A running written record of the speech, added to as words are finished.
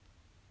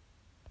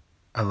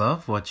I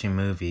love watching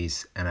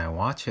movies and I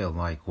watch it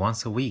like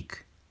once a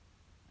week.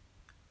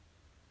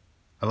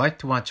 I like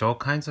to watch all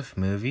kinds of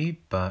movies,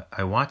 but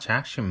I watch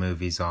action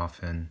movies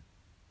often.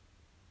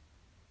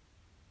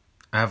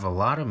 I have a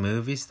lot of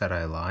movies that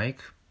I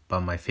like,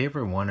 but my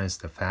favorite one is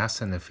The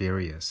Fast and the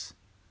Furious.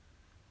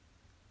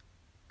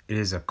 It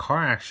is a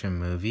car action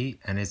movie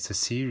and it's a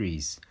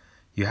series.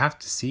 You have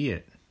to see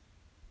it.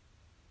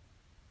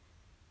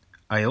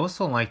 I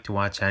also like to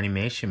watch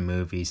animation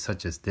movies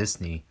such as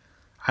Disney.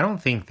 I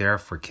don't think they're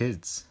for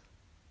kids.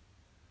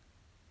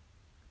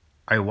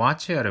 I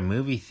watch it at a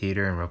movie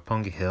theater in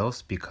Roppongi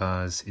Hills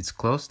because it's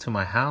close to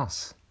my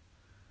house.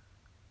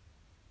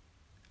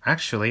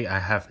 Actually, I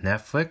have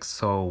Netflix,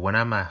 so when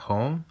I'm at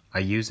home, I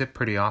use it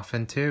pretty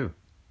often too.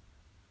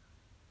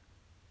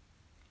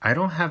 I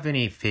don't have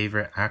any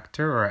favorite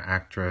actor or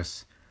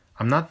actress.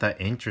 I'm not that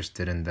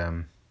interested in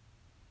them.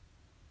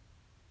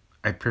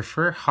 I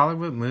prefer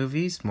Hollywood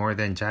movies more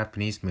than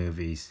Japanese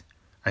movies.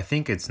 I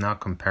think it's not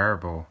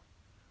comparable.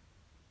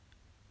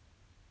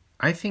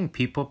 I think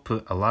people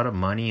put a lot of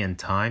money and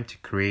time to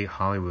create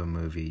Hollywood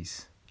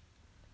movies.